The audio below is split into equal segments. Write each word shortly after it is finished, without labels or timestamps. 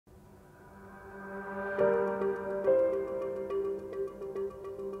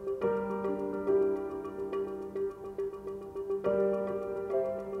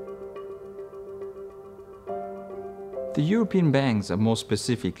The European banks, and more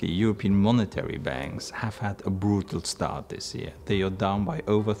specifically European monetary banks, have had a brutal start this year. They are down by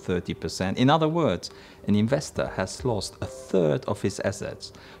over 30%. In other words, an investor has lost a third of his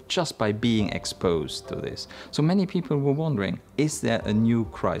assets just by being exposed to this. So many people were wondering, is there a new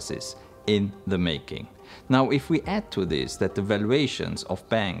crisis in the making? Now, if we add to this that the valuations of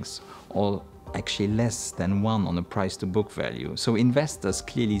banks are actually less than 1 on a price to book value, so investors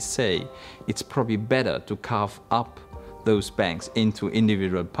clearly say it's probably better to carve up those banks into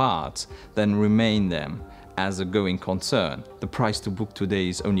individual parts than remain them as a going concern. The price to book today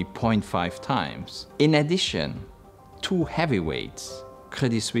is only 0.5 times. In addition, two heavyweights,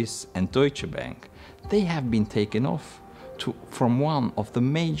 Credit Suisse and Deutsche Bank, they have been taken off from one of the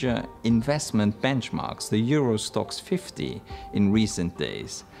major investment benchmarks, the Euro Stoxx 50, in recent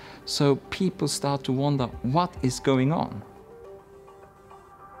days. So people start to wonder what is going on.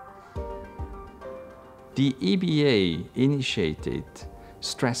 The EBA initiated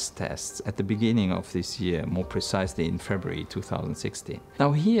stress tests at the beginning of this year, more precisely in February 2016.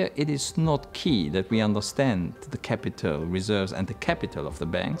 Now here it is not key that we understand the capital reserves and the capital of the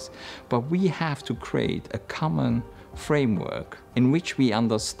banks, but we have to create a common framework in which we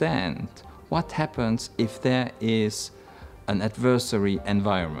understand what happens if there is an adversary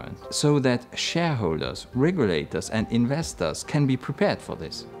environment, so that shareholders, regulators and investors can be prepared for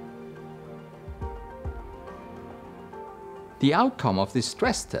this. The outcome of this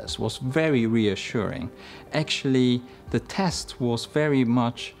stress test was very reassuring. Actually, the test was very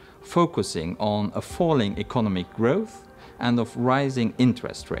much focusing on a falling economic growth and of rising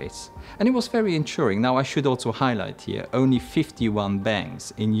interest rates. And it was very ensuring. Now, I should also highlight here, only 51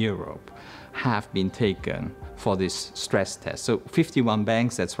 banks in Europe have been taken for this stress test. So 51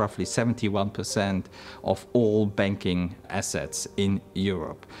 banks, that's roughly 71% of all banking assets in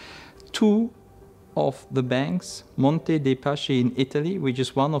Europe. Two of the banks, Monte dei Paschi in Italy, which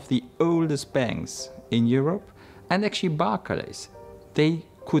is one of the oldest banks in Europe, and actually Barclays, they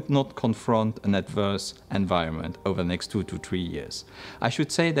could not confront an adverse environment over the next 2 to 3 years. I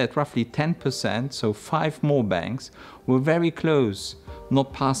should say that roughly 10%, so 5 more banks, were very close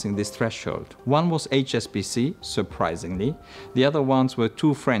not passing this threshold. One was HSBC, surprisingly. The other ones were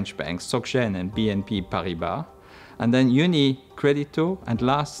 2 French banks, SocGen and BNP Paribas, and then UniCredito, and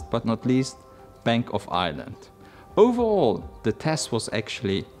last but not least, Bank of Ireland. Overall, the test was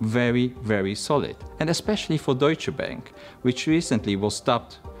actually very, very solid, and especially for Deutsche Bank, which recently was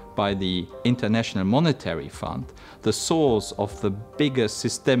dubbed by the International Monetary Fund the source of the biggest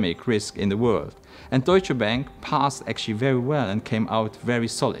systemic risk in the world. And Deutsche Bank passed actually very well and came out very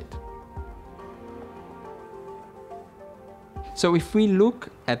solid. So if we look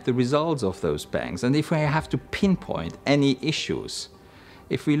at the results of those banks, and if we have to pinpoint any issues,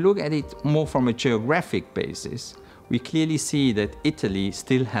 if we look at it more from a geographic basis, we clearly see that Italy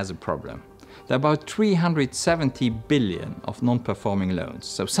still has a problem. There are about 370 billion of non-performing loans.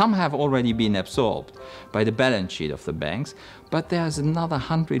 So some have already been absorbed by the balance sheet of the banks, but there's another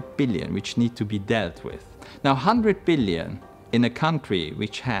 100 billion which need to be dealt with. Now 100 billion in a country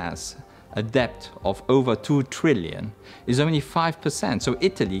which has a debt of over 2 trillion is only 5%, so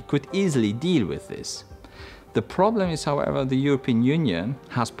Italy could easily deal with this. The problem is, however, the European Union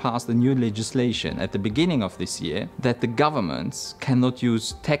has passed a new legislation at the beginning of this year that the governments cannot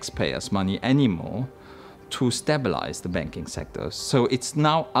use taxpayers' money anymore to stabilize the banking sector. So it's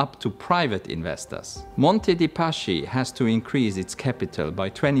now up to private investors. Monte dei Paschi has to increase its capital by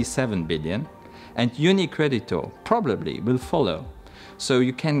 27 billion, and UniCredito probably will follow. So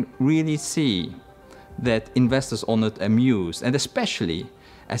you can really see that investors are not amused, and especially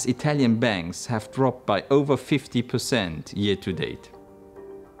as Italian banks have dropped by over 50% year to date.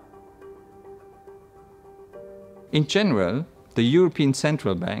 In general, the European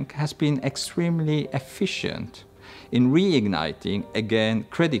Central Bank has been extremely efficient in reigniting again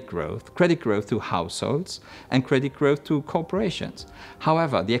credit growth to households and credit growth to corporations.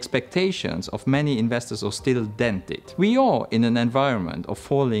 However, the expectations of many investors are still dented. We are in an environment of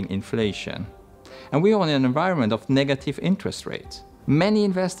falling inflation, and we are in an environment of negative interest rates. Many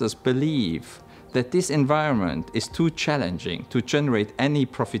investors believe that this environment is too challenging to generate any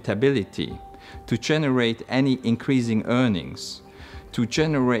profitability, to generate any increasing earnings, to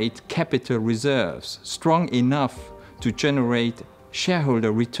generate capital reserves strong enough to generate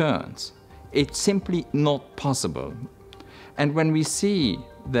shareholder returns. It's simply not possible. And when we see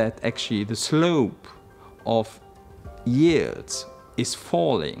that actually the slope of yields is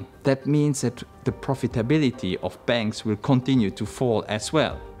falling, that means that the profitability of banks will continue to fall as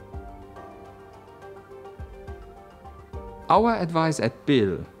well. Our advice at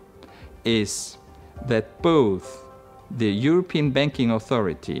BIL is that both the European Banking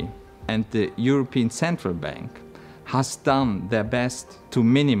Authority and the European Central Bank has done their best to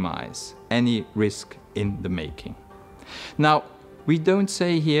minimize any risk in the making. Now, we don't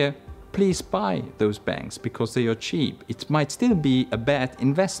say here, please buy those banks because they are cheap. It might still be a bad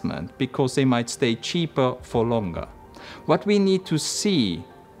investment because they might stay cheaper for longer. What we need to see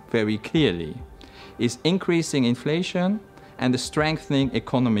very clearly is increasing inflation and a strengthening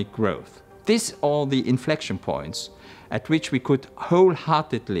economic growth. These are the inflection points at which we could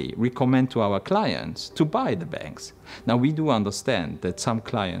wholeheartedly recommend to our clients to buy the banks. Now, we do understand that some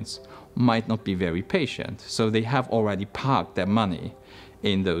clients might not be very patient, so they have already parked their money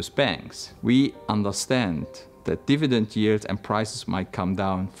in those banks. We understand that dividend yields and prices might come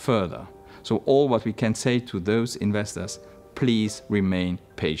down further. So all what we can say to those investors, please remain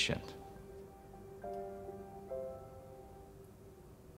patient.